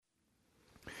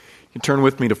You can turn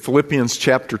with me to Philippians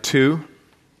chapter 2. We'll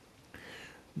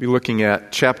be looking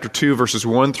at chapter 2, verses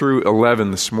 1 through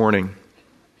 11 this morning.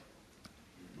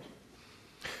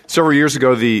 Several years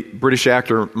ago, the British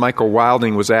actor Michael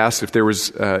Wilding was asked if there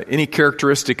was any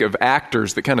characteristic of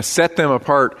actors that kind of set them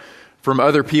apart from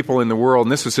other people in the world,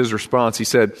 and this was his response. He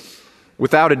said,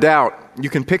 "Without a doubt, you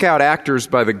can pick out actors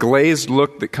by the glazed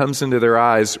look that comes into their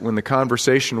eyes when the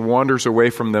conversation wanders away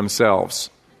from themselves."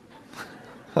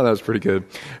 Oh, that was pretty good.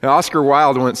 Now, Oscar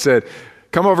Wilde once said,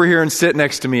 "Come over here and sit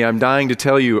next to me. I'm dying to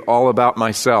tell you all about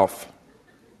myself."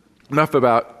 Enough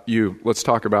about you. Let's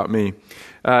talk about me.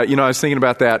 I was thinking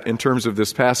about that in terms of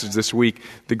this passage this week.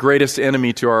 The greatest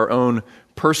enemy to our own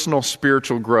personal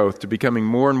spiritual growth, to becoming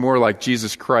more and more like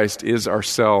Jesus Christ, is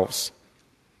ourselves.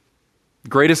 The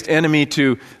greatest enemy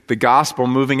to the gospel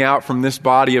moving out from this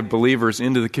body of believers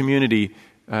into the community,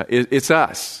 it's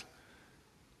us.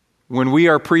 When we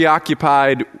are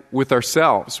preoccupied with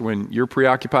ourselves, when you're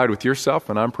preoccupied with yourself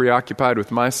and I'm preoccupied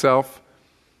with myself,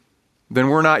 then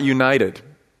we're not united.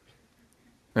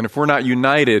 And if we're not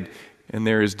united and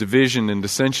there is division and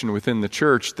dissension within the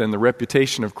church, then the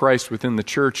reputation of Christ within the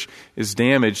church is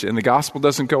damaged and the gospel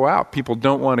doesn't go out. People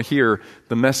don't want to hear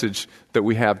the message that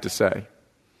we have to say.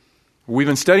 We've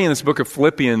been studying this book of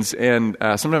Philippians, and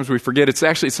sometimes we forget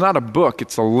it's not a book,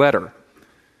 it's a letter.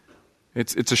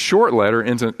 It's a short letter,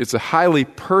 and it's a highly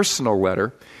personal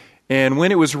letter. And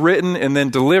when it was written and then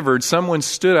delivered, someone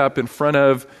stood up in front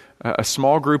of a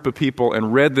small group of people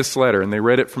and read this letter, and they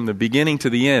read it from the beginning to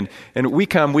the end. And we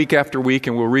come week after week,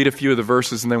 and we'll read a few of the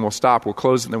verses, and then we'll stop, we'll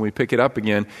close, and then we pick it up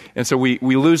again. And so we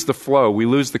lose the flow, we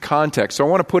lose the context. So I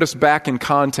want to put us back in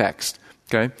context,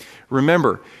 okay?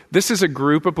 Remember, this is a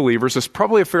group of believers, it's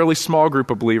probably a fairly small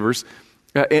group of believers,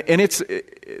 and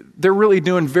they're really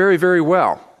doing very, very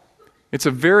well. It's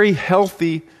a very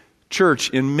healthy church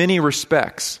in many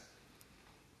respects.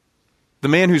 The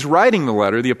man who's writing the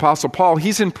letter, the Apostle Paul,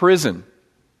 he's in prison.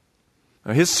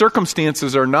 His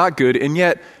circumstances are not good, and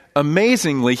yet,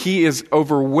 amazingly, he is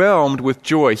overwhelmed with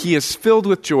joy. He is filled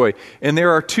with joy. And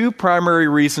there are two primary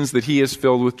reasons that he is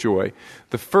filled with joy.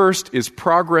 The first is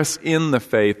progress in the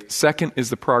faith. Second is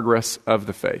the progress of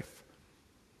the faith.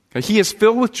 He is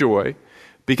filled with joy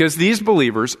because these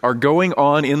believers are going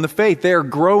on in the faith. They are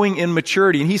growing in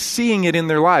maturity, and he's seeing it in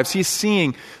their lives. He's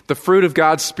seeing the fruit of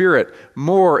God's Spirit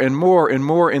more and more and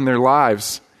more in their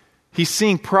lives. He's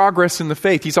seeing progress in the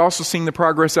faith. He's also seeing the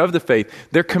progress of the faith.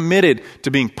 They're committed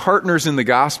to being partners in the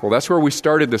gospel. That's where we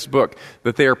started this book,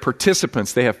 that they are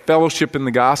participants. They have fellowship in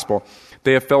the gospel.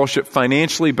 They have fellowship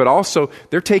financially, but also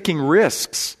they're taking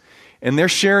risks. And they're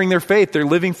sharing their faith. They're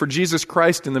living for Jesus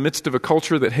Christ in the midst of a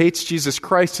culture that hates Jesus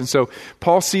Christ. And so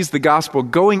Paul sees the gospel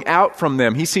going out from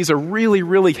them. He sees a really,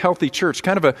 really healthy church,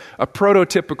 kind of a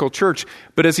prototypical church.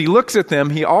 But as he looks at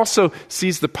them, he also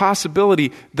sees the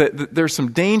possibility that there's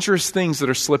some dangerous things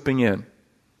that are slipping in.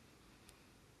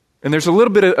 And there's a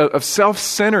little bit of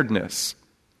self-centeredness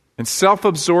and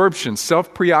self-absorption,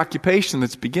 self-preoccupation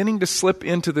that's beginning to slip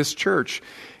into this church.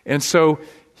 And so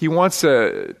he wants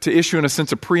to issue, in a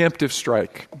sense, a preemptive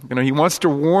strike. He wants to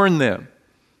warn them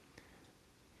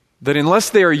that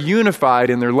unless they are unified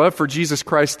in their love for Jesus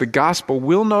Christ, the gospel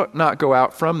will not go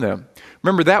out from them.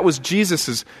 Remember, that was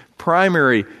Jesus'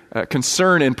 primary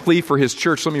concern and plea for his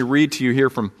church. Let me read to you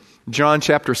here from John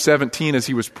chapter 17 as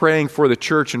he was praying for the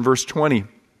church in verse 20.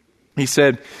 He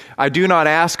said, "I do not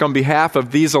ask on behalf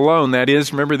of these alone," that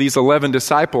is, remember these 11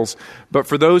 disciples, "but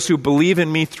for those who believe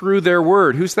in me through their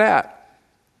word." Who's that?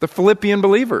 The Philippian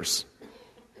believers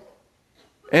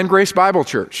and Grace Bible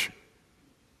Church.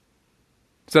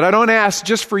 He said, I don't ask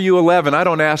just for you 11. I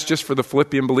don't ask just for the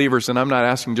Philippian believers, and I'm not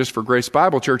asking just for Grace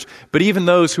Bible Church, but even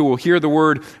those who will hear the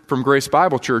word from Grace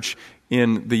Bible Church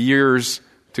in the years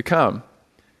to come.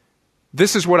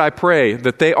 This is what I pray,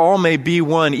 that they all may be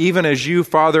one, even as you,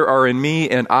 Father, are in me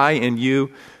and I in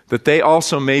you, that they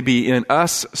also may be in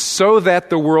us, so that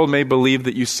the world may believe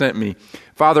that you sent me.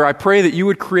 Father, I pray that you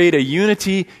would create a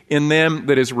unity in them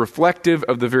that is reflective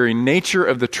of the very nature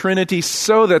of the Trinity,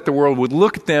 so that the world would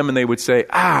look at them and they would say,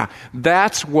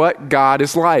 that's what God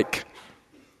is like.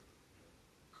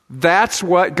 That's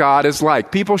what God is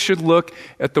like. People should look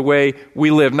at the way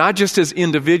we live, not just as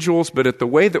individuals, but at the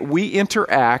way that we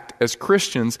interact as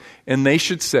Christians, and they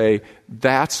should say,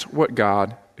 that's what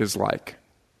God is like.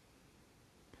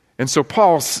 And so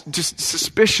Paul's just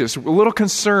suspicious, a little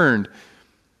concerned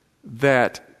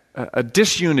that a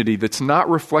disunity that's not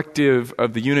reflective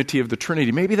of the unity of the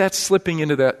Trinity, maybe that's slipping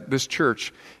into this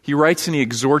church. He writes and he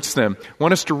exhorts them. I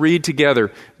want us to read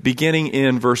together, beginning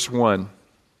in verse 1.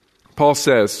 Paul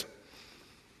says,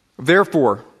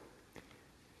 "Therefore,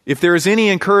 If there is any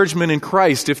encouragement in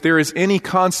Christ, if there is any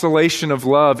consolation of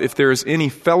love, if there is any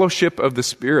fellowship of the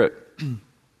Spirit,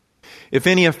 if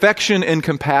any affection and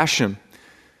compassion,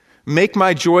 make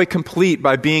my joy complete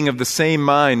by being of the same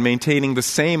mind, maintaining the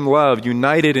same love,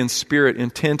 united in spirit,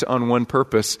 intent on one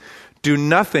purpose. Do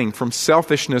nothing from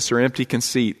selfishness or empty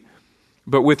conceit,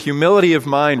 but with humility of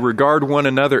mind regard one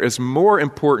another as more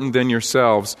important than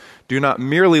yourselves. Do not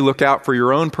merely look out for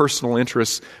your own personal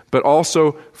interests, but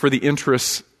also for the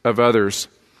interests of others.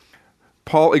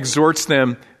 Paul exhorts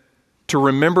them to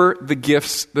remember the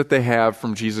gifts that they have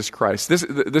from Jesus Christ.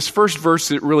 This first verse,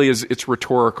 it's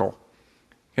rhetorical.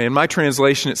 Okay, in my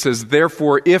translation, it says,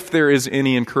 therefore, if there is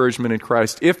any encouragement in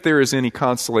Christ, if there is any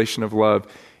consolation of love,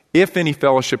 if any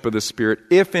fellowship of the Spirit,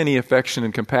 if any affection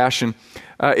and compassion,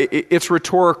 it's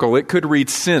rhetorical. It could read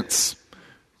since.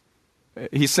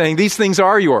 He's saying these things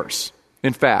are yours,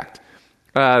 in fact.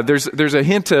 There's a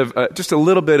hint of, just a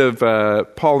little bit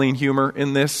of Pauline humor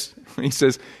in this. He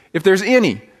says, if there's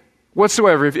any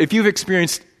whatsoever, if you've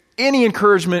experienced any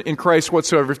encouragement in Christ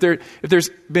whatsoever, if there's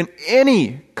been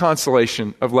any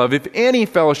consolation of love, if any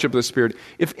fellowship of the Spirit,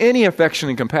 if any affection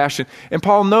and compassion, and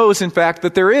Paul knows, in fact,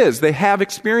 that there is. They have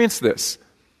experienced this.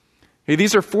 Okay,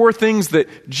 these are 4 things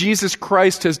that Jesus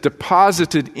Christ has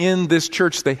deposited in this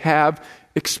church. They have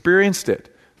experienced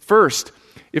it. First,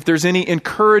 if there's any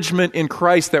encouragement in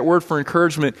Christ, that word for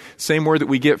encouragement, same word that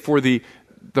we get for the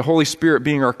Holy Spirit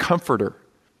being our comforter.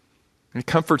 And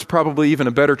comfort's probably even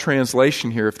a better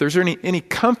translation here. If there's any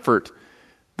comfort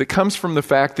that comes from the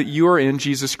fact that you are in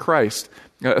Jesus Christ.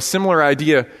 A similar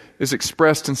idea is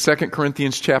expressed in 2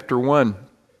 Corinthians chapter 1.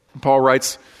 Paul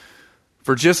writes,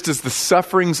 for just as the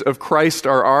sufferings of Christ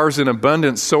are ours in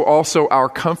abundance, so also our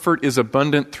comfort is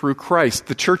abundant through Christ.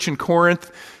 The church in Corinth,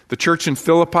 the church in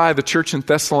Philippi, the church in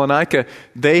Thessalonica,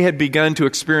 they had begun to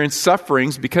experience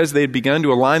sufferings because they had begun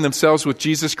to align themselves with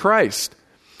Jesus Christ.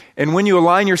 And when you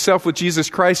align yourself with Jesus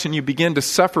Christ and you begin to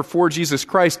suffer for Jesus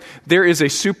Christ, there is a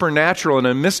supernatural and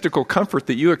a mystical comfort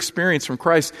that you experience from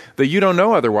Christ that you don't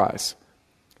know otherwise.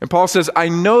 And Paul says, I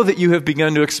know that you have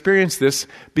begun to experience this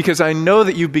because I know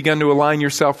that you've begun to align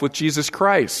yourself with Jesus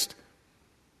Christ.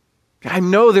 I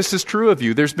know this is true of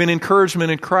you. There's been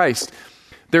encouragement in Christ.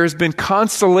 There has been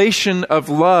consolation of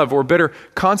love, or better,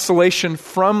 consolation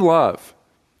from love.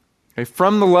 Okay,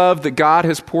 from the love that God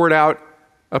has poured out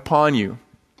upon you.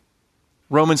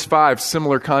 Romans 5,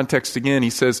 similar context again. He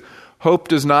says, hope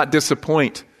does not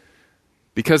disappoint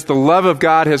because the love of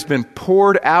God has been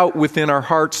poured out within our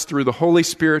hearts through the Holy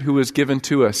Spirit who is given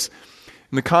to us.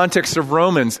 In the context of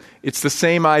Romans, it's the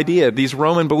same idea. These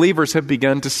Roman believers have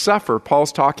begun to suffer.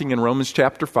 Paul's talking in Romans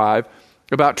chapter 5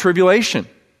 about tribulation.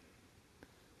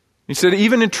 He said,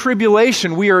 even in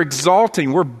tribulation, we are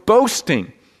exalting, we're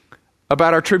boasting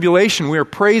about our tribulation. We are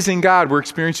praising God. We're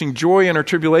experiencing joy in our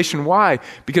tribulation. Why?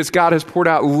 Because God has poured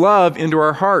out love into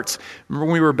our hearts. Remember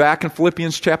when we were back in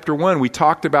Philippians chapter 1, we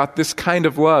talked about this kind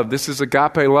of love. This is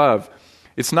agape love.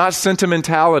 It's not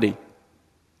sentimentality.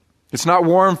 It's not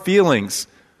warm feelings.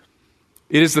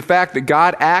 It is the fact that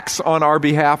God acts on our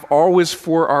behalf always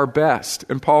for our best.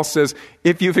 And Paul says,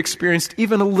 if you've experienced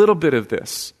even a little bit of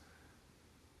this,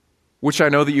 which I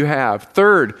know that you have.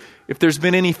 Third, if there's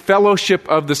been any fellowship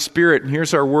of the Spirit, and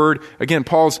here's our word. Again,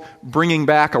 Paul's bringing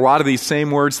back a lot of these same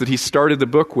words that he started the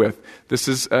book with. This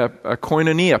is a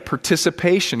koinonia,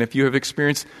 participation. If you have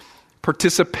experienced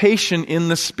participation in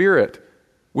the Spirit,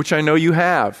 which I know you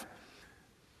have.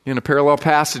 In a parallel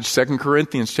passage, 2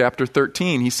 Corinthians chapter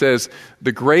 13, he says,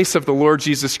 the grace of the Lord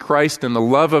Jesus Christ and the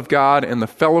love of God and the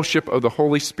fellowship of the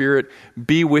Holy Spirit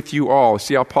be with you all.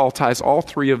 See how Paul ties all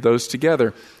 3 of those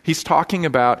together. He's talking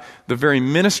about the very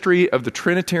ministry of the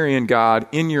Trinitarian God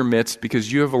in your midst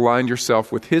because you have aligned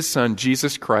yourself with His Son,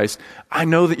 Jesus Christ. I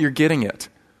know that you're getting it.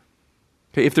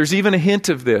 Okay, if there's even a hint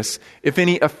of this, if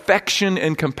any affection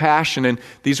and compassion, and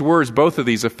these words, both of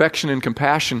these, affection and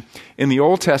compassion, in the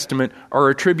Old Testament are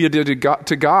attributed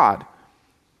to God.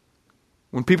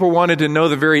 When people wanted to know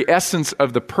the very essence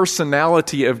of the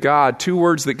personality of God, 2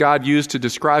 words that God used to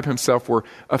describe Himself were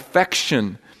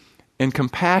affection and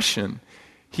compassion.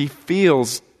 He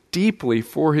feels deeply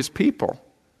for His people.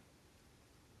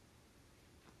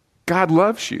 God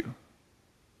loves you.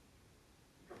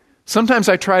 Sometimes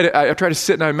I try to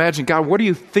sit and I imagine, God, what are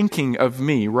you thinking of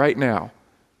me right now?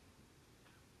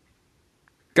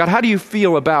 God, how do you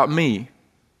feel about me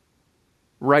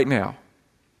right now?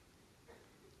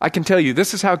 I can tell you,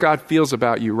 this is how God feels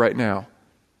about you right now.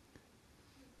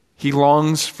 He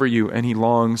longs for you and He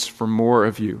longs for more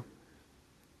of you.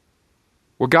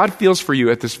 What God feels for you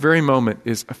at this very moment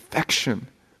is affection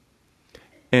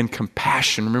and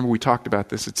compassion. Remember we talked about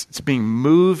this. It's being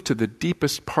moved to the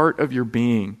deepest part of your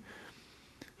being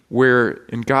where,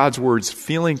 in God's words,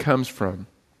 feeling comes from.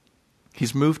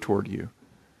 He's moved toward you.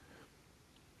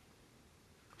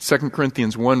 2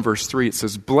 Corinthians 1 verse 3, it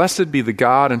says, "Blessed be the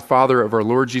God and Father of our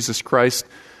Lord Jesus Christ,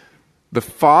 the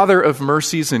Father of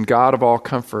mercies and God of all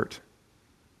comfort."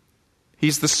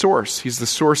 He's the source. He's the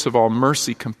source of all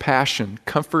mercy, compassion,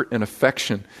 comfort, and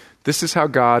affection. This is how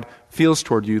God feels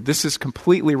toward you. This is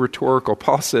completely rhetorical.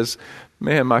 Paul says,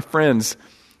 man, my friends,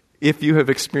 if you have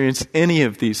experienced any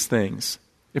of these things,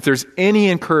 if there's any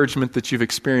encouragement that you've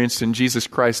experienced in Jesus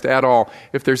Christ at all,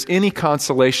 if there's any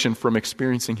consolation from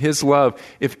experiencing His love,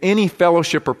 if any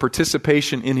fellowship or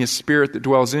participation in His Spirit that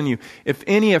dwells in you, if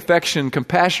any affection,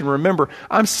 compassion, remember,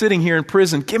 I'm sitting here in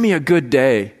prison. Give me a good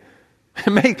day.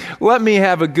 Let me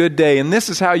have a good day. And this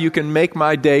is how you can make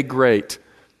my day great.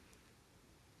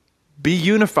 Be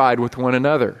unified with one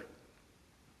another.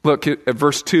 Look at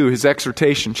verse 2, his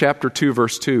exhortation, chapter 2,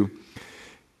 verse 2.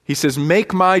 He says,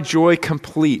 "Make my joy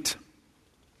complete."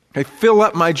 Hey, fill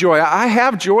up my joy. I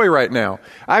have joy right now.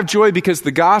 I have joy because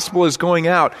the gospel is going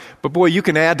out. But boy, you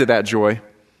can add to that joy.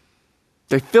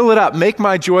 They fill it up. Make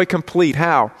my joy complete.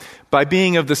 How? By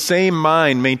being of the same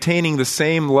mind, maintaining the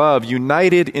same love,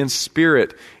 united in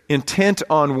spirit, intent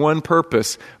on one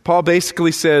purpose. Paul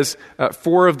basically says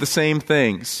 4 of the same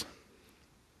things.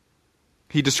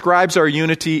 He describes our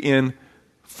unity in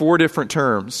 4 different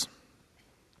terms.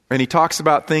 And he talks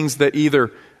about things that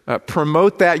either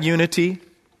promote that unity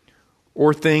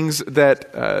or things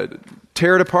that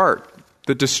tear it apart,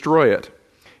 that destroy it.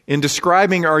 In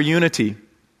describing our unity,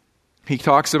 he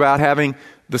talks about having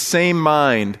the same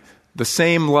mind, the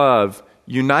same love,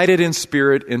 united in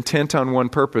spirit, intent on one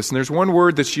purpose. And there's one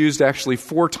word that's used actually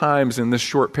 4 times in this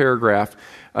short paragraph,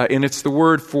 and it's the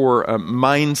word for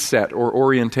mindset or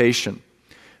orientation.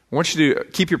 I want you to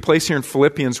keep your place here in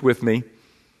Philippians with me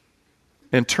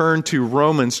and turn to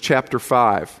Romans chapter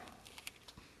 5.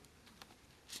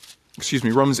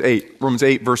 Romans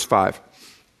 8, verse 5.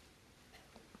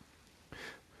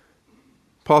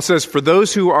 Paul says, "For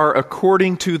those who are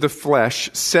according to the flesh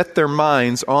set their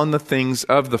minds on the things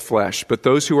of the flesh, but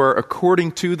those who are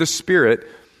according to the Spirit,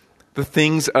 the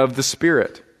things of the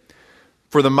Spirit.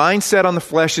 For the mindset on the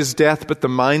flesh is death, but the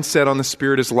mindset on the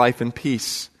Spirit is life and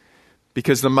peace.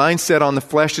 Because the mindset on the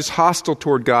flesh is hostile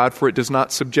toward God, for it does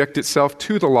not subject itself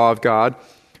to the law of God,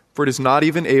 for it is not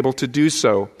even able to do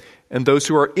so. And those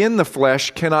who are in the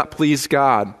flesh cannot please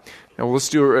God." Now let's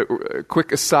do a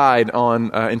quick aside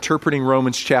on interpreting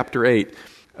Romans chapter 8.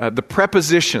 The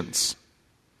prepositions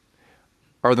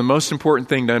are the most important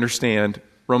thing to understand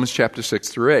Romans chapter 6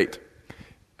 through 8.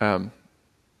 Some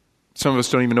of us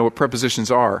don't even know what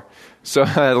prepositions are. So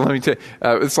let me tell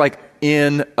you, it's like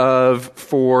in, of,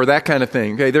 for, that kind of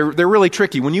thing. Okay, they're really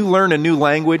tricky. When you learn a new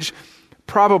language,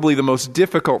 probably the most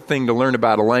difficult thing to learn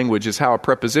about a language is how a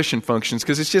preposition functions,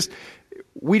 because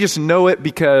we just know it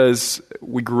because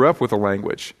we grew up with a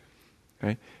language.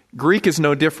 Okay? Greek is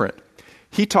no different.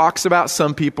 He talks about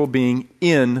some people being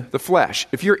in the flesh.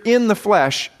 If you're in the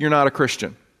flesh, you're not a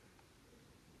Christian.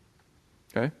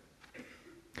 Okay?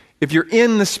 If you're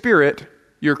in the Spirit,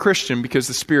 you're a Christian because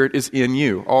the Spirit is in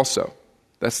you also.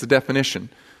 That's the definition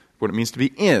of what it means to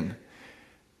be in.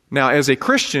 Now, as a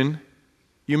Christian,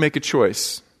 you make a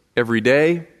choice every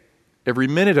day, every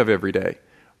minute of every day.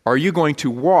 Are you going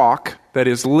to walk, that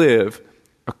is live,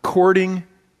 according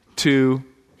to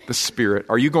the Spirit?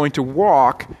 Are you going to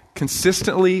walk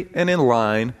consistently and in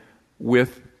line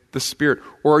with the Spirit?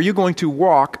 Or are you going to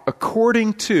walk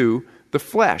according to the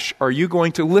flesh? Are you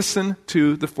going to listen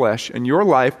to the flesh? And your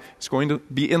life is going to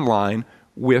be in line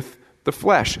with the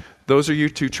flesh. Those are your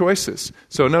 2 choices.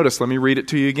 So notice, let me read it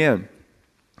to you again.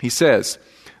 He says,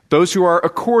 those who are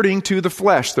according to the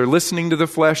flesh, they're listening to the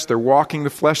flesh, they're walking the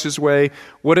flesh's way.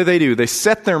 What do? They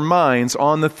set their minds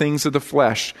on the things of the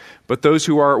flesh. But those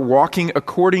who are walking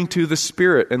according to the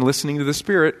Spirit and listening to the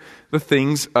Spirit, the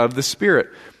things of the Spirit.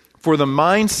 For the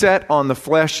mindset on the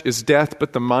flesh is death,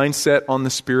 but the mindset on the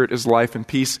Spirit is life and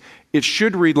peace. It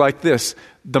should read like this.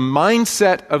 The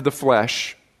mindset of the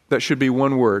flesh, that should be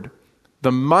one word.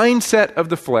 The mindset of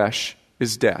the flesh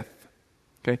is death.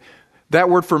 Okay? That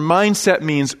word for mindset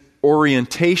means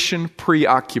orientation,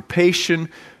 preoccupation,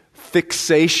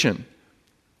 fixation.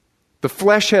 The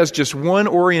flesh has just one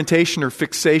orientation or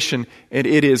fixation, and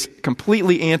it is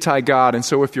completely anti-God. And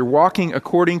so if you're walking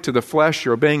according to the flesh,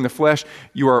 you're obeying the flesh,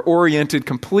 you are oriented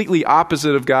completely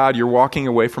opposite of God, you're walking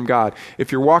away from God.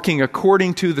 If you're walking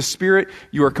according to the Spirit,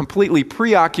 you are completely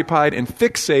preoccupied and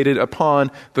fixated upon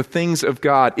the things of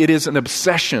God. It is an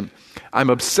obsession.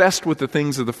 I'm obsessed with the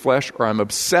things of the flesh, or I'm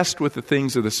obsessed with the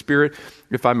things of the Spirit.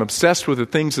 If I'm obsessed with the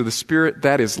things of the Spirit,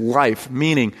 that is life,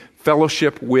 meaning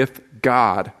fellowship with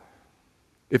God.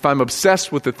 If I'm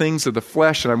obsessed with the things of the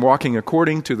flesh and I'm walking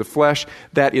according to the flesh,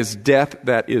 that is death.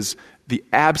 That is the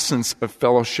absence of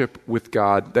fellowship with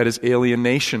God. That is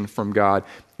alienation from God.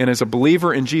 And as a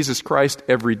believer in Jesus Christ,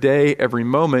 every day, every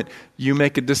moment, you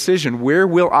make a decision. Where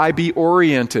will I be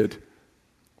oriented?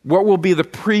 What will be the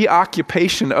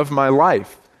preoccupation of my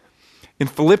life? In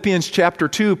Philippians chapter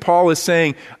 2, Paul is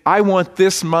saying, I want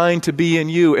this mind to be in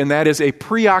you, and that is a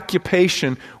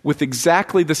preoccupation with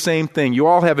exactly the same thing. You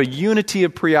all have a unity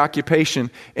of preoccupation,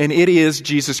 and it is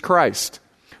Jesus Christ.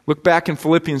 Look back in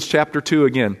Philippians chapter 2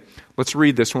 again. Let's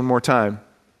read this one more time.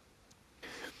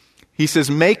 He says,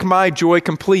 make my joy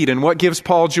complete. And what gives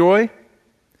Paul joy?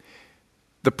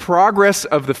 The progress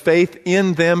of the faith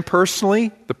in them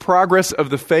personally, the progress of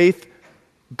the faith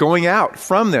going out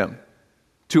from them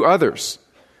to others.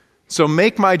 So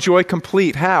make my joy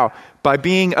complete. How? By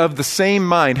being of the same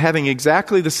mind, having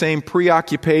exactly the same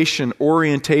preoccupation,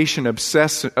 orientation,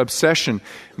 obsession,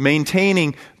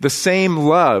 maintaining the same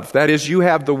love. That is, you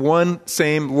have the one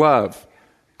same love.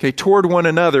 Okay, toward one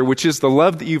another, which is the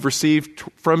love that you've received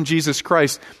from Jesus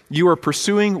Christ. You are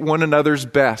pursuing one another's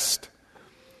best.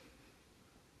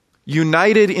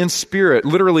 United in spirit.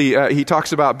 Literally, he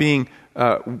talks about being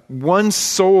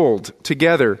one-souled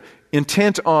together,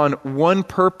 intent on one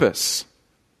purpose.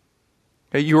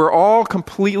 Okay, you are all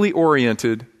completely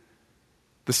oriented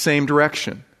the same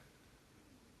direction.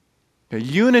 Okay,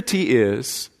 unity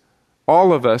is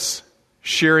all of us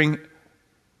sharing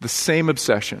the same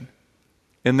obsession,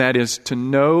 and that is to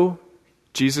know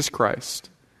Jesus Christ,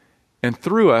 and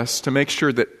through us to make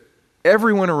sure that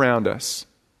everyone around us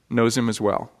knows Him as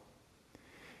well.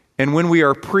 And when we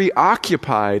are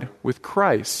preoccupied with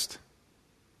Christ,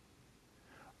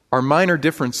 our minor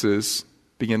differences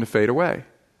begin to fade away.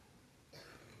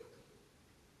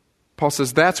 Paul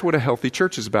says that's what a healthy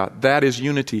church is about. That is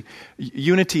unity.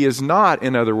 Unity is not,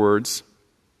 in other words,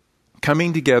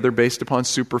 coming together based upon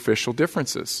superficial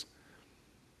differences.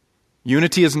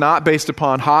 Unity is not based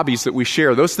upon hobbies that we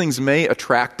share. Those things may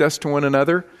attract us to one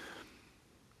another.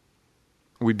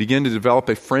 We begin to develop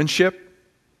a friendship.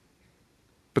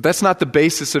 But that's not the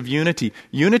basis of unity.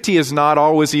 Unity is not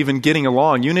always even getting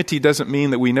along. Unity doesn't mean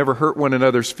that we never hurt one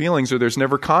another's feelings or there's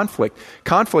never conflict.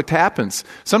 Conflict happens.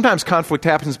 Sometimes conflict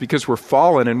happens because we're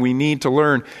fallen and we need to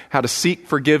learn how to seek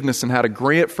forgiveness and how to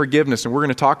grant forgiveness. And we're going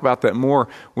to talk about that more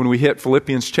when we hit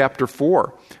Philippians chapter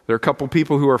 4. There are a couple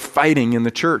people who are fighting in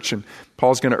the church, and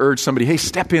Paul's going to urge somebody, hey,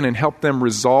 step in and help them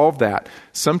resolve that.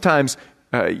 Sometimes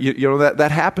that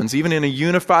happens. Even in a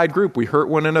unified group, we hurt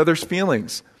one another's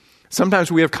feelings.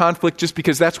 Sometimes we have conflict just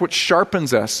because that's what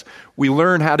sharpens us. We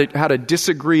learn how to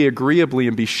disagree agreeably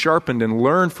and be sharpened and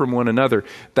learn from one another.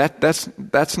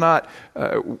 That's not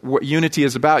what unity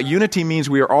is about. Unity means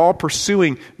we are all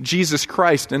pursuing Jesus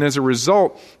Christ, and as a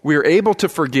result, we are able to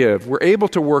forgive. We're able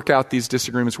to work out these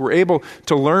disagreements. We're able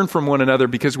to learn from one another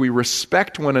because we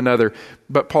respect one another.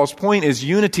 But Paul's point is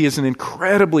unity is an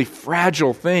incredibly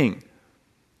fragile thing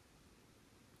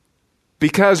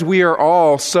because we are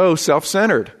all so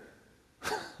self-centered.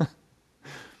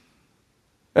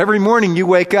 Every morning you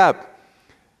wake up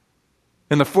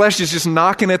and the flesh is just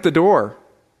knocking at the door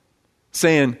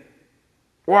saying,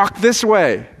 walk this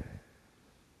way.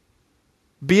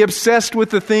 Be obsessed with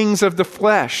the things of the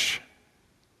flesh.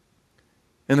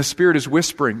 And the Spirit is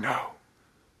whispering, no,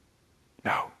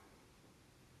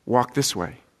 walk this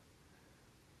way.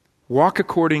 Walk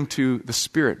according to the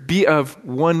Spirit. Be of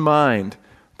one mind,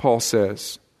 Paul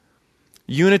says.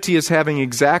 Unity is having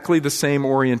exactly the same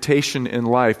orientation in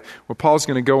life. What Paul's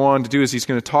going to go on to do is he's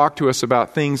going to talk to us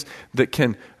about things that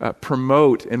can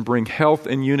promote and bring health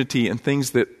and unity and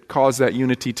things that cause that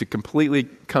unity to completely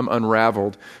come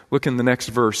unraveled. Look in the next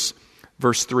verse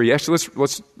 3. Actually,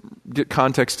 let's get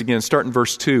context again. Start in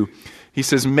verse 2. He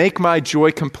says, make my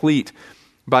joy complete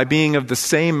by being of the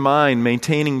same mind,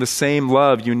 maintaining the same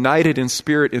love, united in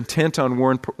spirit, intent on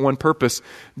one purpose.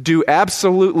 Do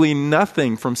absolutely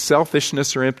nothing from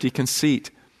selfishness or empty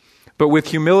conceit, but with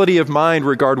humility of mind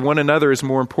regard one another as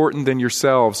more important than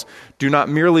yourselves. Do not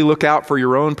merely look out for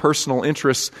your own personal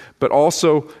interests, but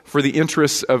also for the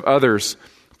interests of others.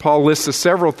 Paul lists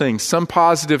several things, some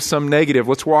positive, some negative.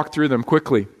 Let's walk through them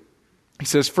quickly. He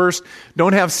says, first,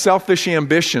 don't have selfish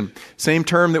ambition. Same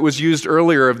term that was used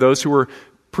earlier of those who were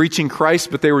preaching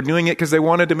Christ, but they were doing it because they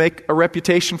wanted to make a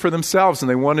reputation for themselves and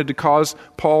they wanted to cause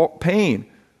Paul pain.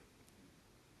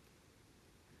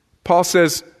 Paul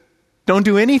says, don't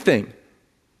do anything.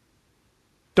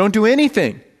 Don't do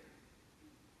anything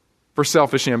for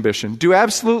selfish ambition. Do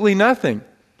absolutely nothing.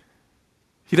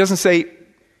 He doesn't say,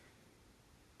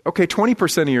 okay,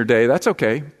 20% of your day, that's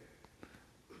okay.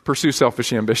 Pursue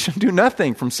selfish ambition. Do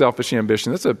nothing from selfish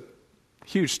ambition.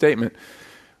 Huge statement.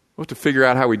 We'll have to figure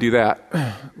out how we do that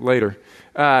later.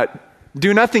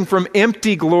 Do nothing from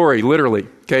empty glory, literally.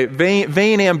 Okay,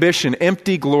 vain ambition,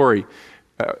 empty glory.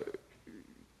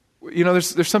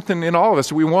 There's something in all of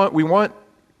us. We want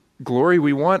glory.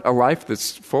 We want a life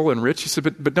that's full and rich. He said,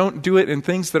 but don't do it in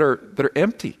things that are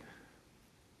empty.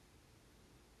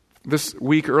 This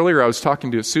week earlier, I was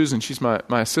talking to Susan. She's my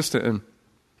assistant, and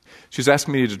she was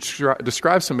asking me to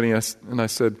describe somebody, and I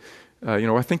said,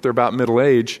 I think they're about middle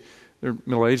age. They're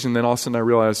middle age, and then all of a sudden I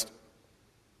realized,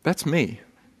 that's me.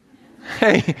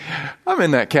 Hey, I'm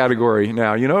in that category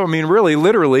now. Really,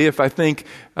 literally, if I think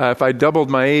if I doubled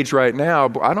my age right now,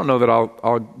 I don't know that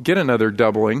I'll get another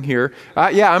doubling here.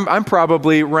 I'm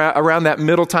probably around that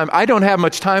middle time. I don't have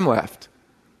much time left.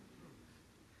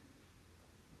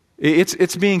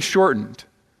 It's being shortened.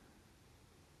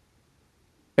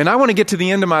 And I want to get to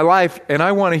the end of my life, and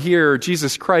I want to hear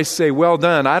Jesus Christ say, well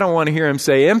done. I don't want to hear him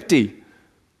say, empty.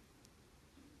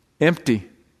 Empty.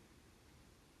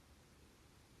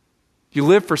 You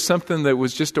live for something that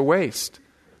was just a waste.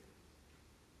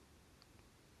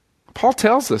 Paul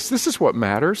tells us this is what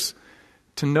matters,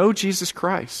 to know Jesus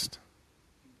Christ.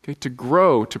 Okay, to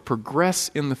grow, to progress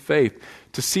in the faith,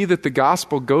 to see that the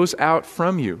gospel goes out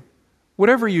from you.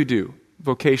 Whatever you do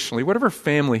vocationally, whatever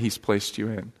family he's placed you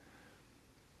in.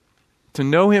 To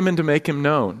know him and to make him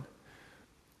known.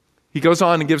 He goes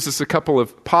on and gives us a couple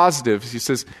of positives. He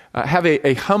says, have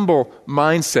a humble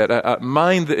mindset, a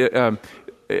mind that,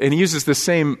 and he uses the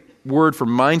same word for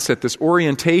mindset, this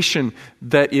orientation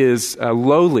that is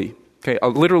lowly. Okay,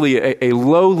 literally a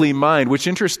lowly mind, which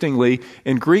interestingly,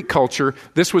 in Greek culture,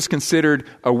 this was considered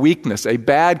a weakness. A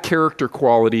bad character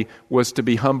quality was to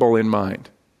be humble in mind.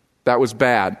 That was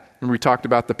bad. And we talked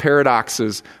about the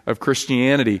paradoxes of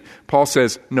Christianity. Paul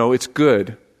says, no, it's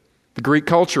good. The Greek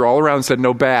culture all around said,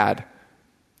 no, bad.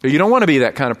 You don't want to be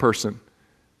that kind of person.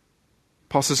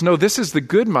 Paul says, no, this is the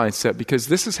good mindset because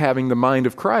this is having the mind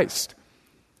of Christ.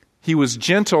 He was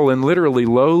gentle and literally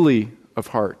lowly of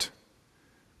heart.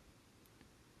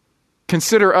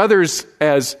 Consider others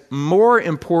as more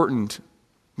important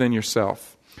than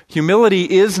yourself. Humility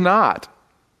is not.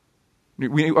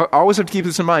 We always have to keep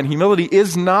this in mind. Humility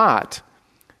is not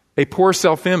a poor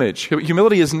self-image.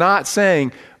 Humility is not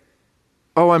saying,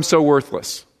 oh, I'm so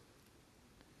worthless.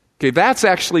 Okay, that's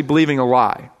actually believing a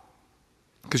lie.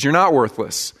 Because you're not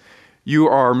worthless. You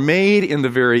are made in the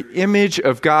very image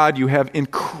of God. You have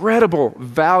incredible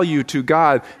value to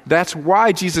God. That's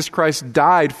why Jesus Christ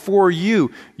died for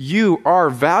you. You are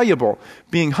valuable.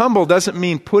 Being humble doesn't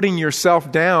mean putting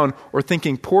yourself down or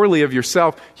thinking poorly of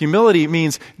yourself. Humility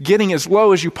means getting as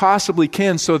low as you possibly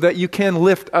can so that you can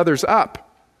lift others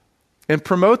up and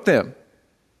promote them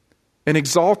and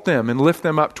exalt them and lift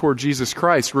them up toward Jesus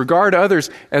Christ. Regard others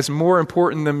as more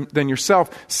important than yourself.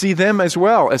 See them as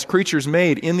well as creatures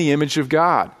made in the image of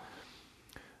God.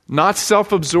 Not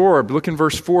self-absorbed. Look in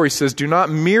verse 4. He says, do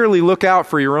not merely look out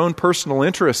for your own personal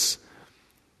interests,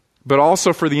 but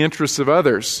also for the interests of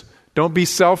others. Don't be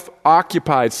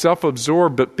self-occupied,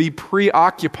 self-absorbed, but be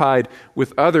preoccupied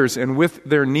with others and with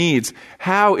their needs.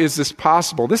 How is this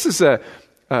possible? This is a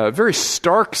very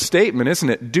stark statement, isn't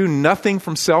it? Do nothing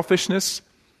from selfishness.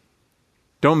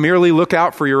 Don't merely look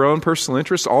out for your own personal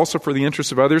interests, also for the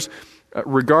interests of others.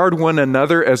 Regard one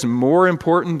another as more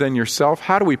important than yourself.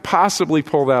 How do we possibly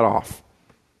pull that off?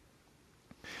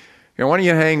 Here, why don't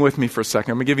you hang with me for a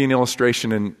second? I'm going to give you an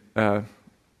illustration, and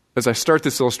as I start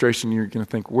this illustration, you're going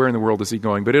to think, where in the world is he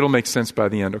going? But it'll make sense by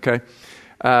the end, okay?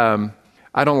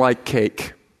 I don't like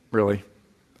cake, really.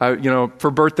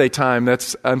 For birthday time,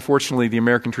 that's unfortunately the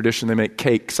American tradition. They make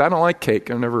cakes. I don't like cake.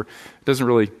 It doesn't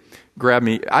really grab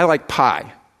me. I like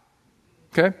pie.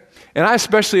 Okay? And I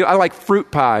like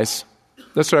fruit pies.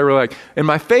 That's what I really like. And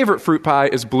my favorite fruit pie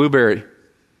is blueberry.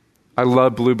 I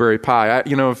love blueberry pie.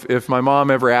 If my mom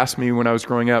ever asked me when I was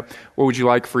growing up, what would you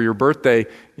like for your birthday?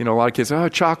 A lot of kids,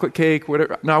 chocolate cake,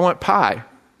 whatever. No, I want pie.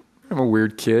 I'm a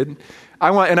weird kid. I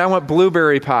want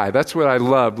blueberry pie. That's what I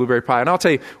love, blueberry pie. And I'll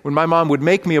tell you, when my mom would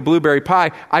make me a blueberry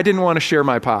pie, I didn't want to share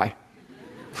my pie.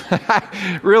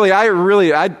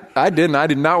 I didn't. I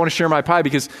did not want to share my pie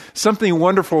because something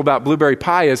wonderful about blueberry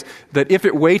pie is that if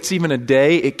it waits even a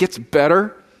day, it gets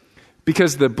better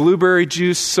because the blueberry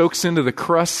juice soaks into the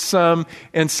crust some.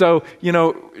 And so,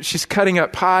 she's cutting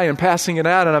up pie and passing it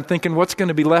out, and I'm thinking, what's going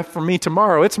to be left for me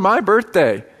tomorrow? It's my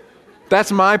birthday.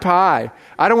 That's my pie.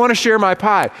 I don't want to share my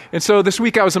pie. And so this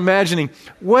week I was imagining,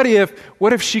 what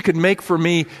if she could make for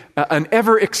me an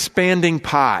ever-expanding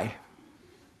pie?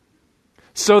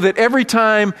 So that every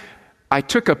time I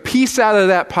took a piece out of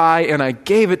that pie and I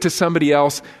gave it to somebody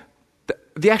else,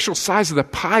 the actual size of the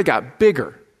pie got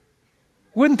bigger.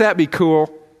 Wouldn't that be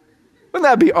cool? Wouldn't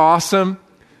that be awesome?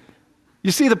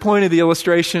 You see the point of the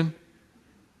illustration?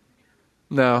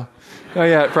 No. Oh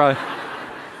yeah, probably.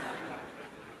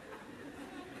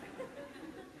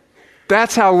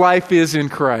 That's how life is in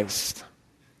Christ.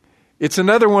 It's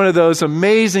another one of those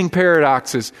amazing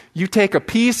paradoxes. You take a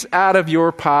piece out of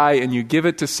your pie and you give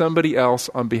it to somebody else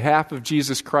on behalf of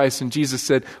Jesus Christ, and Jesus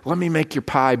said, let me make your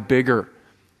pie bigger.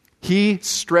 He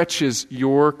stretches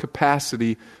your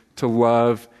capacity to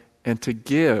love and to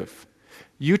give.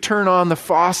 You turn on the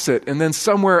faucet, and then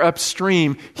somewhere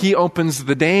upstream, He opens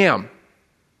the dam,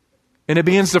 and it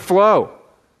begins to flow.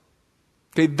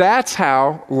 Okay, that's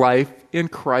how life in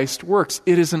Christ works.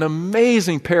 It is an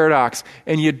amazing paradox,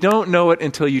 and you don't know it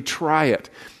until you try it.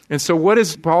 And so what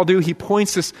does Paul do? He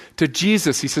points us to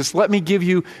Jesus. He says, let me give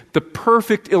you the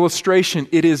perfect illustration.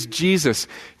 It is Jesus.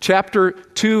 Chapter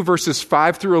 2, verses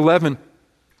 5 through 11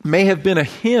 may have been a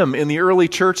hymn in the early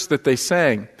church that they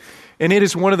sang. And it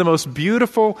is one of the most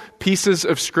beautiful pieces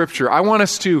of Scripture. I want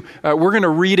us to, we're going to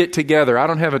read it together. I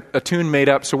don't have a tune made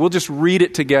up, so we'll just read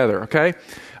it together, okay?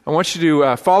 I want you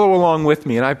to follow along with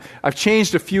me. And I've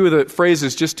changed a few of the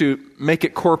phrases just to make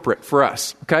it corporate for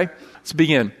us, okay? Let's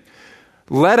begin.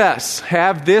 Let us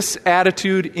have this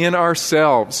attitude in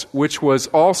ourselves, which was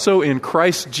also in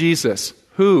Christ Jesus,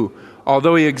 who,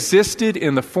 although He existed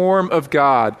in the form of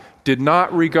God, did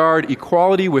not regard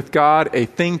equality with God a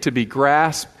thing to be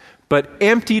grasped, but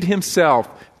emptied Himself,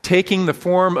 taking the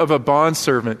form of a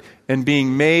bondservant and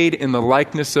being made in the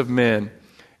likeness of men.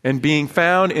 And being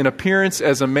found in appearance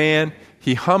as a man,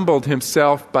 He humbled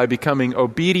Himself by becoming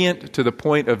obedient to the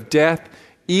point of death,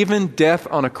 even death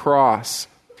on a cross.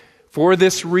 For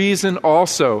this reason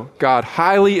also God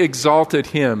highly exalted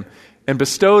Him and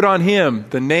bestowed on Him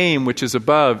the name which is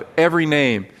above every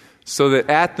name, so that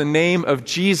at the name of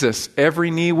Jesus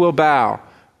every knee will bow,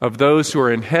 of those who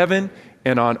are in heaven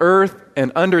and on earth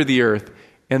and under the earth,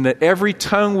 and that every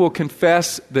tongue will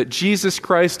confess that Jesus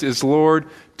Christ is Lord,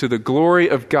 to the glory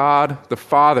of God the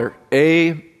Father.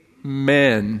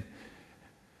 Amen.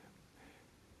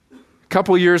 A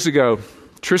couple years ago,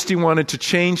 Tristy wanted to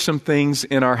change some things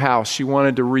in our house. She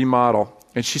wanted to remodel,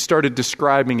 and she started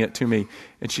describing it to me,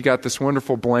 and she got this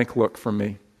wonderful blank look from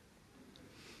me.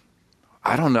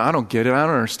 I don't know. I don't get it. I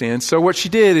don't understand. So what she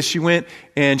did is she went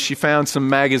and she found some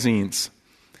magazines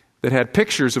that had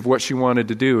pictures of what she wanted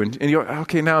to do. And you go,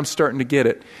 okay, now I'm starting to get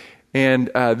it. And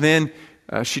then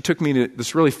she took me to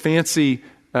this really fancy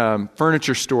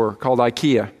furniture store called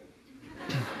IKEA.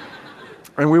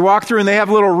 And we walk through and they have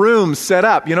little rooms set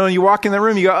up. You know, and you walk in the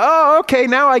room, you go, oh, okay,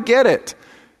 now I get it.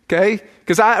 Okay?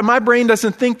 Because my brain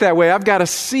doesn't think that way. I've got to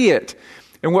see it.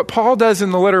 And what Paul does in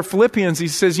the letter of Philippians, he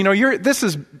says, you know, this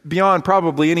is beyond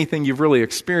probably anything you've really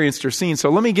experienced or seen.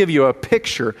 So let me give you a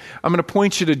picture. I'm going to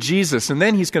point you to Jesus. And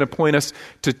then he's going to point us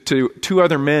to two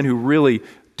other men who really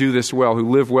do this well, who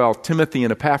live well, Timothy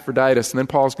and Epaphroditus. And then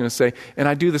Paul's going to say, and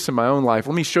I do this in my own life.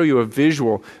 Let me show you a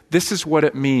visual. This is what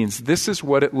it means. This is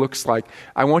what it looks like.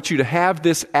 I want you to have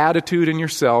this attitude in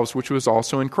yourselves, which was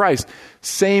also in Christ.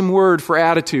 Same word for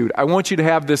attitude. I want you to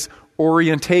have this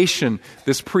orientation,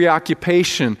 this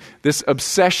preoccupation, this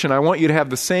obsession. I want you to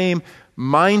have the same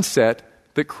mindset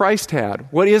that Christ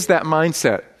had. What is that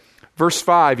mindset? Verse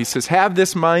 5, he says, have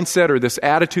this mindset or this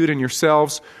attitude in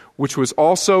yourselves, which was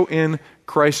also in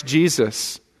Christ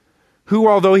Jesus, who,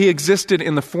 although He existed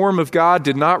in the form of God,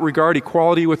 did not regard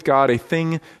equality with God a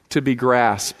thing to be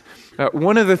grasped.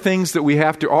 One of the things that we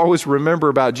have to always remember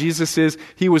about Jesus is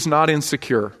He was not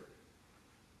insecure.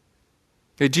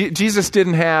 Jesus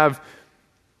didn't have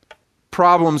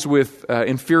problems with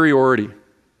inferiority.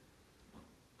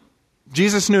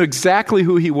 Jesus knew exactly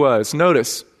who He was.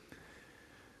 Notice,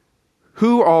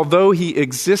 who, although He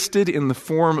existed in the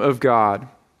form of God.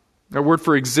 That word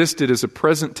for existed is a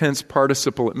present tense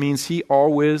participle. It means He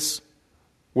always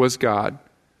was God.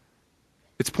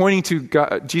 It's pointing to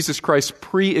God, Jesus Christ's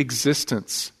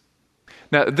pre-existence.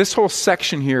 Now, this whole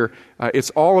section here, it's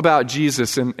all about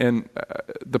Jesus, and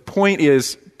the point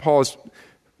is, Paul is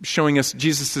showing us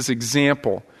Jesus'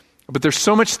 example. But there's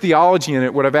so much theology in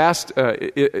it. What I've asked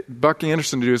Buck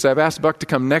Anderson to do is I've asked Buck to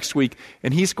come next week,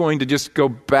 and he's going to just go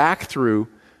back through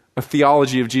a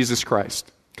theology of Jesus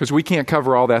Christ, because we can't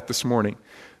cover all that this morning.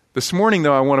 This morning,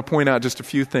 though, I want to point out just a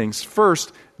few things.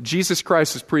 First, Jesus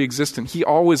Christ is pre-existent. He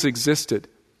always existed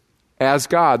as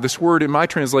God. This word in my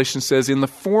translation says in the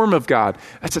form of God.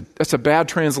 That's a bad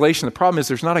translation. The problem is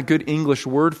there's not a good English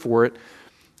word for it.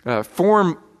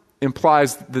 Form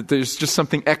implies that there's just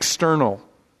something external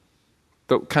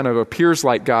that kind of appears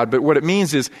like God. But what it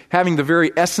means is having the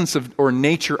very essence of or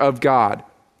nature of God.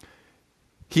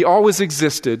 He always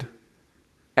existed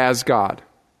as God.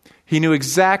 He knew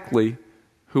exactly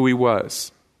who he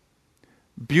was.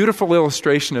 Beautiful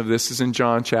illustration of this is in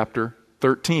John chapter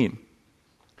 13.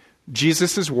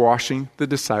 Jesus is washing the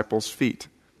disciples' feet.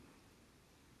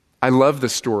 I love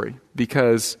this story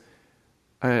because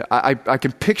I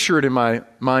can picture it in my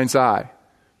mind's eye.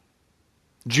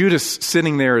 Judas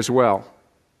sitting there as well.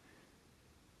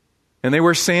 And they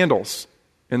wear sandals,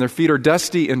 and their feet are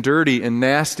dusty and dirty and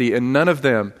nasty, and none of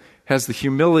them has the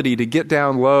humility to get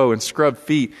down low and scrub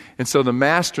feet. And so the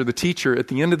master, the teacher, at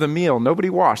the end of the meal, nobody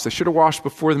washed. They should have washed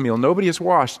before the meal. Nobody has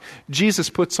washed. Jesus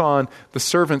puts on the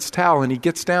servant's towel, and he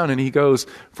gets down, and he goes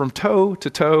from toe to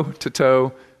toe to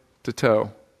toe to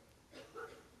toe.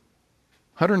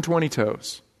 120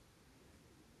 toes.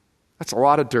 That's a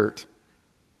lot of dirt.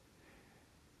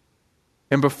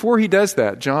 And before he does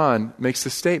that, John makes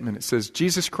this statement. It says,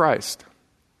 Jesus Christ,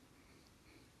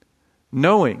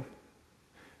 knowing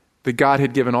that God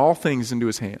had given all things into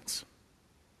his hands,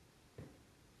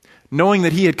 knowing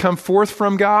that he had come forth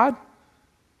from God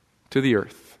to the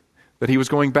earth, that he was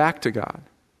going back to God,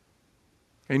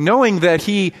 and knowing that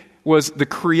he was the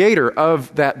creator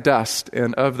of that dust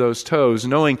and of those toes,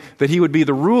 knowing that he would be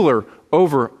the ruler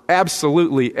over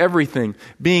absolutely everything,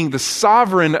 being the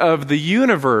sovereign of the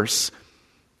universe,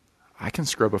 I can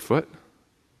scrub a foot.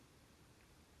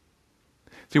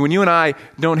 See, when you and I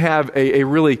don't have a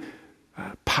really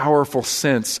powerful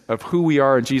sense of who we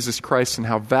are in Jesus Christ and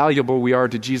how valuable we are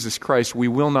to Jesus Christ, we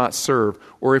will not serve.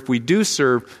 Or if we do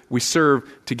serve, we serve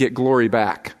to get glory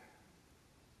back.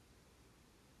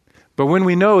 But when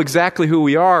we know exactly who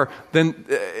we are, then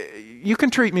you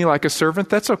can treat me like a servant.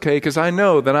 That's okay, because I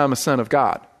know that I'm a son of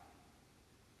God.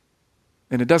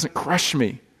 And it doesn't crush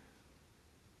me.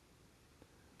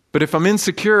 But if I'm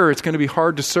insecure, it's going to be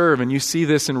hard to serve. And you see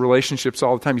this in relationships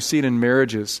all the time. You see it in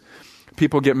marriages.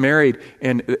 People get married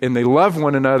and they love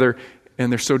one another,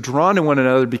 and they're so drawn to one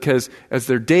another because as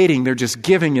they're dating, they're just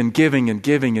giving and giving and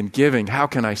giving and giving. How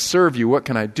can I serve you? What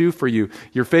can I do for you?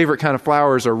 Your favorite kind of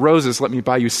flowers are roses. Let me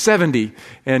buy you 70.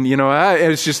 And,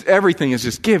 it's just everything is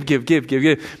just give.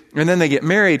 And then they get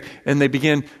married and they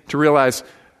begin to realize,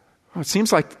 it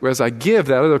seems like as I give,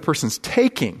 that other person's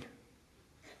taking.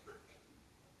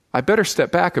 I better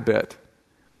step back a bit.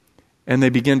 And they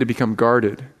begin to become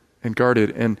guarded.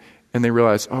 And they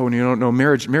realize, you don't know,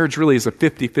 marriage really is a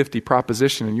 50-50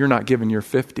 proposition, and you're not giving your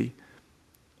 50.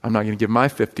 I'm not going to give my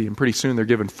 50. And pretty soon they're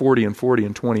giving 40 and 40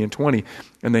 and 20 and 20.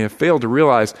 And they have failed to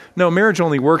realize, no, marriage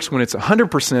only works when it's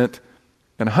 100%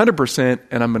 and 100%,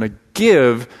 and I'm going to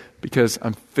give because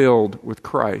I'm filled with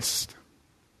Christ.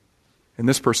 And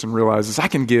this person realizes, I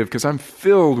can give because I'm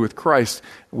filled with Christ.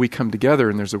 We come together,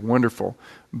 and there's a wonderful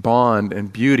bond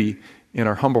and beauty in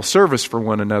our humble service for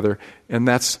one another. And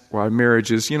that's why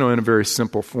marriages, in a very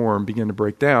simple form, begin to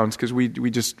break down. It's because we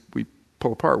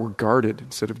pull apart. We're guarded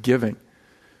instead of giving.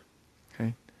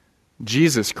 Okay?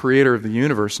 Jesus, creator of the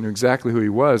universe, knew exactly who he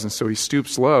was, and so he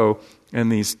stoops low,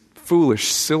 and these foolish,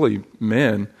 silly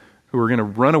men who are going to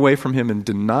run away from him and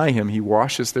deny him, he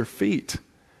washes their feet.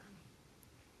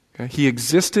 Okay? He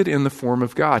existed in the form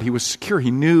of God. He was secure.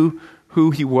 He knew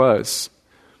who he was.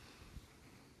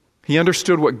 He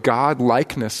understood what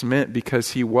God-likeness meant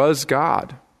because he was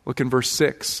God. Look in verse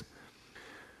 6.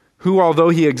 Who, although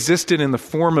he existed in the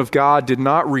form of God, did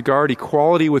not regard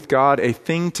equality with God a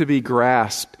thing to be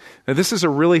grasped. Now, this is a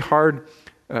really hard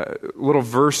little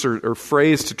verse or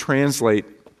phrase to translate.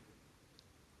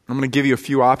 I'm going to give you a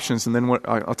few options, and then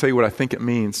I'll tell you what I think it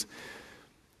means.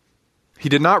 He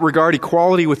did not regard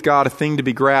equality with God a thing to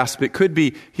be grasped. It could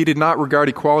be he did not regard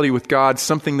equality with God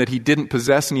something that he didn't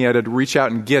possess and he had to reach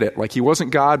out and get it. Like he wasn't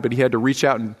God, but he had to reach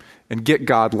out and get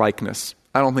God-likeness.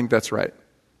 I don't think that's right.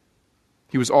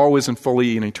 He was always and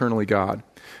fully and eternally God.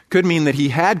 Could mean that he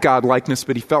had God-likeness,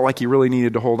 but he felt like he really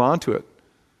needed to hold on to it.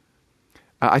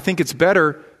 I think it's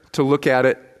better to look at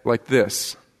it like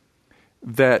this,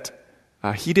 that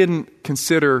he didn't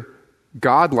consider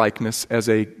God-likeness as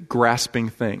a grasping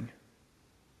thing.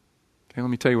 Okay, let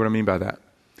me tell you what I mean by that.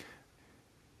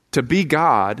 To be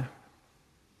God,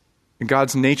 and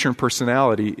God's nature and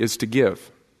personality, is to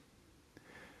give.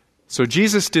 So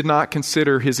Jesus did not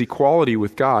consider his equality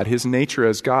with God, his nature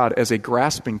as God, as a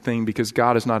grasping thing, because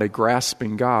God is not a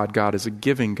grasping God. God is a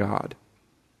giving God.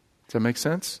 Does that make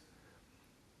sense?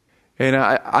 And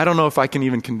I don't know if I can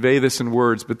even convey this in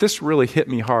words, but this really hit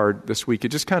me hard this week. It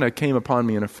just kind of came upon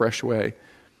me in a fresh way.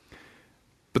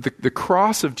 But the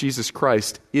cross of Jesus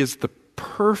Christ is the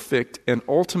perfect and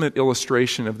ultimate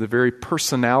illustration of the very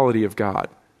personality of God.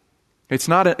 It's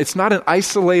not an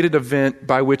isolated event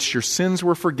by which your sins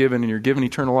were forgiven and you're given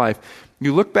eternal life.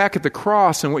 You look back at the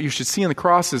cross, and what you should see in the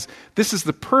cross is this is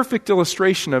the perfect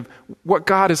illustration of what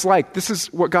God is like. This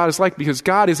is what God is like because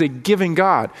God is a giving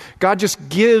God. God just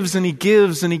gives and He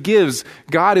gives and He gives.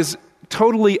 God is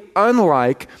totally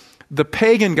unlike the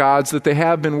pagan gods that they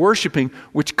have been worshiping,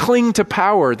 which cling to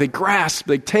power. They grasp,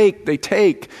 they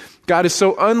take. God is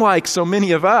so unlike so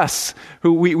many of us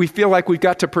who we feel like we've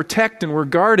got to protect and we're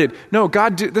guarded. No,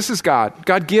 this is God.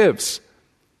 God gives.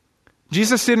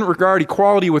 Jesus didn't regard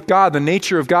equality with God, the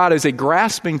nature of God, as a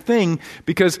grasping thing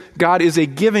because God is a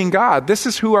giving God. This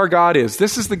is who our God is.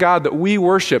 This is the God that we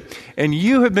worship. And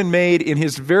you have been made in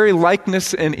His very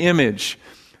likeness and image.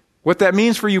 What that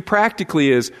means for you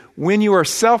practically is when you are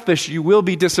selfish, you will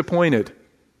be disappointed.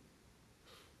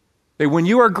 When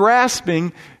you are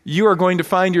grasping, you are going to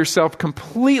find yourself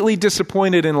completely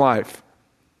disappointed in life.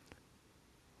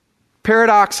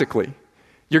 Paradoxically,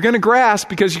 you're going to grasp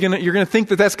because you're going to think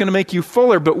that that's going to make you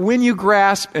fuller. But when you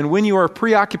grasp and when you are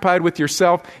preoccupied with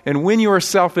yourself and when you are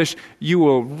selfish, you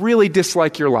will really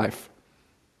dislike your life.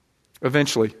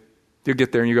 Eventually, you'll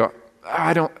get there and you go,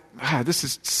 this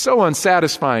is so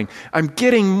unsatisfying. I'm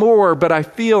getting more, but I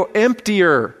feel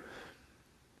emptier.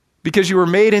 Because you were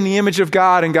made in the image of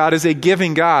God and God is a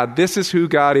giving God. This is who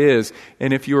God is.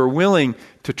 And if you are willing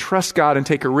to trust God and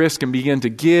take a risk and begin to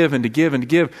give and to give and to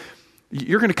give,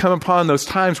 you're going to come upon those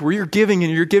times where you're giving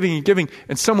and you're giving and giving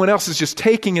and someone else is just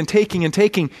taking and taking and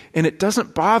taking and it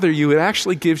doesn't bother you. It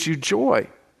actually gives you joy.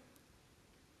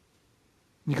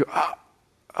 And you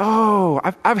go,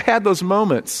 I've had those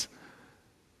moments.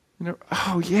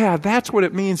 That's what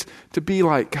it means to be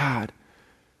like God.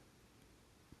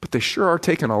 But they sure are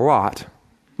taking a lot.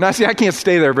 Now, see, I can't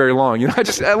stay there very long. I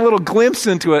just had a little glimpse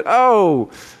into it. Oh,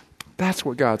 that's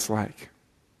what God's like.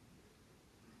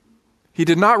 He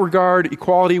did not regard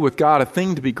equality with God a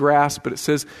thing to be grasped, but it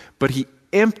says, but He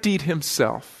emptied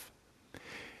Himself.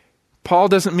 Paul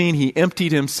doesn't mean He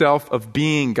emptied Himself of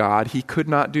being God. He could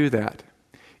not do that.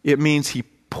 It means He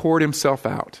poured Himself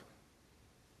out.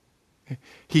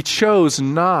 He chose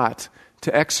not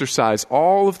to exercise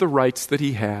all of the rights that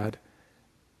He had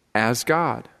as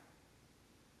God.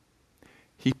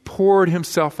 He poured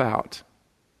Himself out.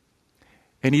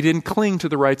 And He didn't cling to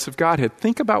the rights of Godhead.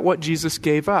 Think about what Jesus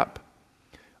gave up.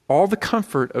 All the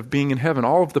comfort of being in heaven,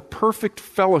 all of the perfect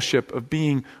fellowship of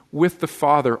being with the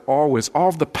Father always, all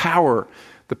of the power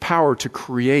to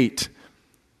create,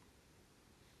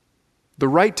 the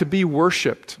right to be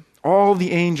worshiped, all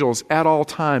the angels at all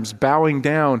times bowing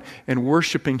down and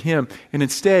worshiping Him. And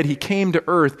instead, He came to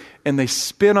earth and they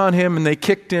spit on Him and they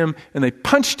kicked Him and they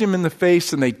punched Him in the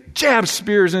face and they jabbed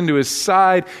spears into His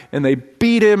side and they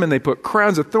beat Him and they put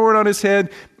crowns of thorn on His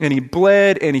head and He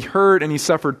bled and He hurt and He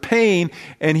suffered pain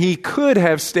and He could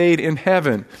have stayed in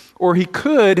heaven. Or He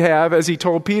could have, as He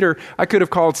told Peter, I could have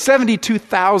called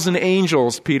 72,000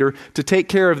 angels, Peter, to take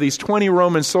care of these 20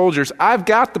 Roman soldiers. I've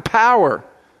got the power.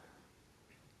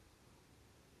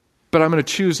 But I'm going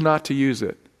to choose not to use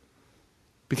it.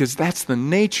 Because that's the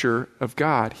nature of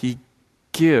God. He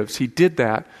gives. He did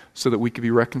that so that we could be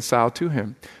reconciled to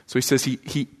Him. So He says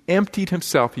He emptied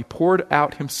Himself. He poured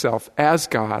out Himself as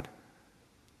God.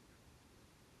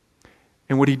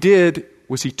 And what He did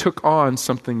was He took on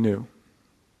something new.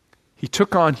 He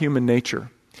took on human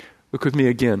nature. Look with me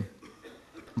again.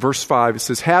 Verse 5, it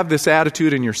says, have this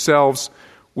attitude in yourselves,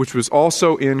 which was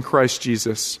also in Christ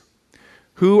Jesus,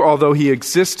 who, although He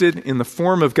existed in the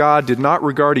form of God, did not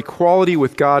regard equality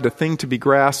with God a thing to be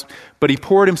grasped, but He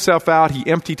poured Himself out, He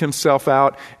emptied Himself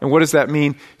out. And what does that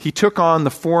mean? He took on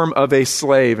the form of a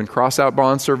slave. And cross out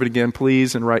bondservant again,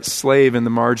 please, and write slave in the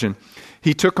margin.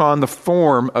 He took on the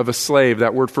form of a slave.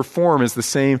 That word for form is the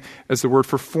same as the word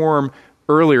for form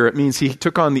earlier. It means He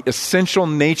took on the essential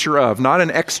nature of, not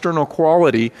an external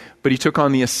quality, but He took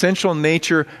on the essential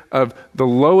nature of the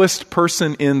lowest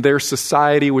person in their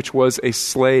society, which was a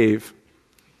slave.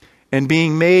 And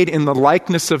being made in the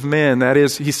likeness of men, that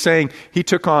is, He's saying He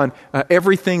took on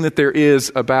everything that there is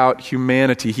about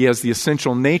humanity. He has the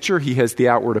essential nature, He has the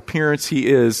outward appearance, He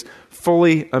is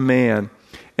fully a man.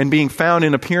 And being found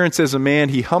in appearance as a man,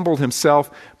 He humbled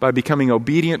Himself by becoming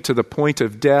obedient to the point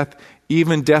of death,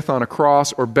 even death on a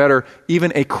cross, or better,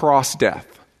 even a cross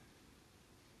death.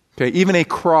 Okay, even a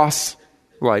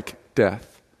cross-like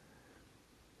death.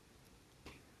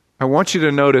 I want you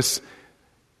to notice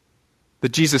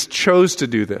that Jesus chose to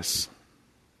do this.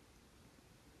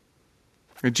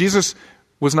 And Jesus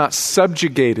was not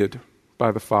subjugated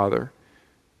by the Father.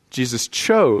 Jesus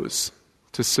chose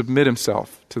to submit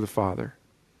Himself to the Father.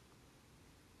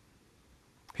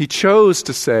 He chose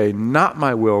to say, not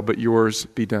my will, but yours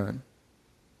be done.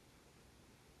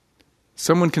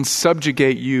 Someone can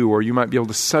subjugate you, or you might be able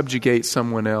to subjugate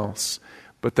someone else,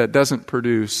 but that doesn't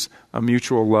produce a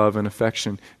mutual love and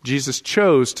affection. Jesus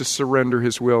chose to surrender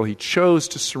his will. He chose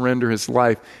to surrender his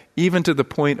life, even to the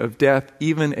point of death,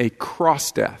 even a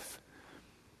cross death.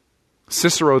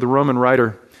 Cicero, the Roman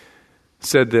writer,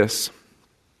 said this: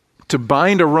 "To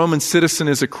bind a Roman citizen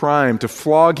is a crime. To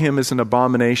flog him is an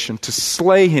abomination. To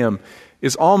slay him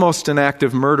is almost an act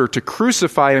of murder. To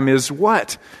crucify him is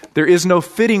what? There is no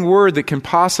fitting word that can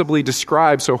possibly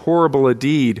describe so horrible a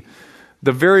deed.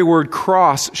 The very word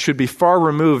cross should be far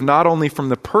removed, not only from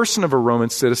the person of a Roman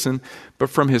citizen,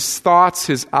 but from his thoughts,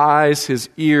 his eyes, his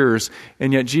ears."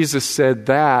 And yet Jesus said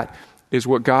that is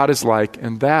what God is like,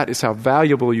 and that is how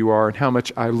valuable you are and how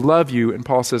much I love you. And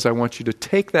Paul says, I want you to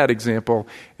take that example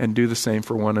and do the same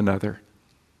for one another.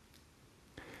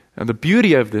 And the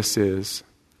beauty of this is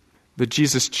that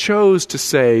Jesus chose to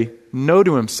say no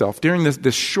to himself during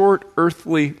this short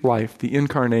earthly life, the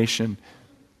incarnation.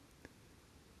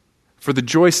 For the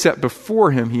joy set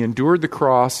before him, he endured the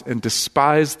cross and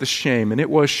despised the shame, and it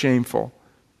was shameful.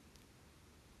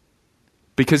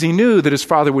 Because he knew that his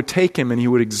Father would take him and he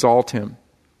would exalt him.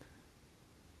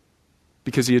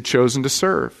 Because he had chosen to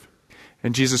serve.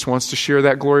 And Jesus wants to share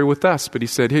that glory with us. But he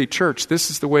said, hey, church, this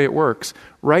is the way it works.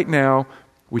 Right now,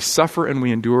 we suffer and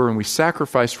we endure and we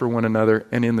sacrifice for one another.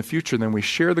 And in the future, then we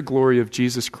share the glory of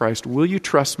Jesus Christ. Will you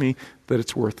trust me that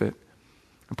it's worth it?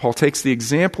 And Paul takes the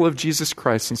example of Jesus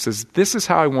Christ and says, this is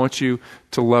how I want you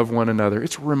to love one another.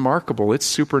 It's remarkable. It's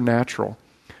supernatural.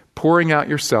 Pouring out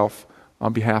yourself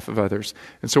on behalf of others.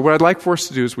 And so what I'd like for us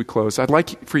to do as we close, I'd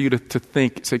like for you to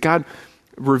think, say, God,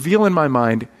 reveal in my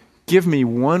mind, give me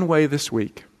one way this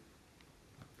week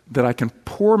that I can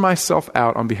pour myself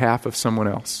out on behalf of someone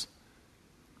else.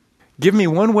 Give me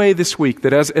one way this week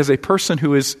that as a person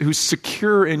who's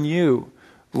secure in you,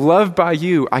 loved by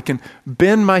you, I can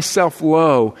bend myself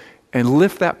low and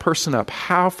lift that person up.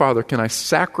 How, Father, can I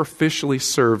sacrificially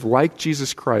serve like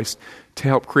Jesus Christ to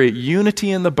help create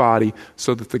unity in the body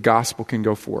so that the gospel can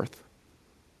go forth?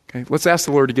 Okay, let's ask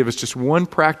the Lord to give us just one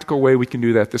practical way we can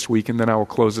do that this week, and then I will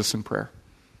close this in prayer.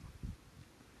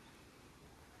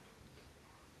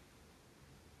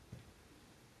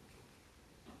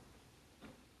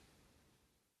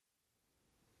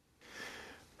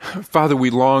 Father,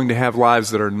 we long to have lives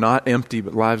that are not empty,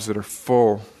 but lives that are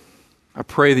full. I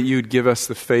pray that you would give us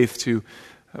the faith to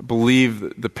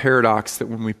believe the paradox that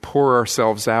when we pour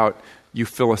ourselves out, you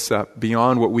fill us up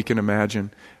beyond what we can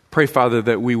imagine. Pray, Father,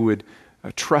 that we would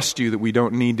trust you, that we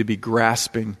don't need to be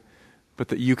grasping, but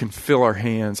that you can fill our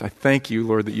hands. I thank you,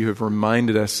 Lord, that you have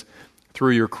reminded us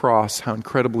through your cross how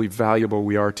incredibly valuable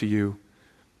we are to you.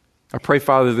 I pray,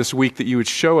 Father, this week that you would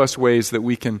show us ways that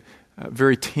we can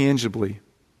very tangibly,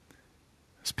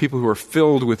 as people who are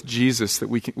filled with Jesus, that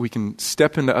we can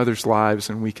step into others' lives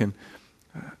and we can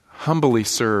humbly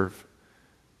serve,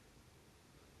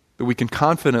 that we can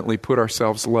confidently put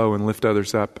ourselves low and lift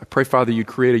others up. I pray, Father, you'd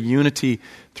create a unity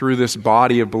through this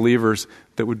body of believers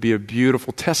that would be a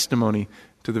beautiful testimony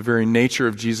to the very nature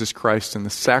of Jesus Christ and the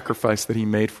sacrifice that he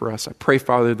made for us. I pray,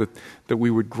 Father, that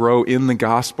we would grow in the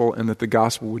gospel and that the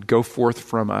gospel would go forth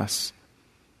from us.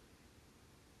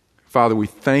 Father, we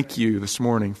thank you this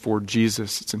morning for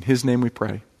Jesus. It's in his name we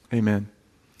pray. Amen.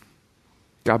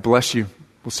 God bless you.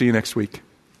 We'll see you next week.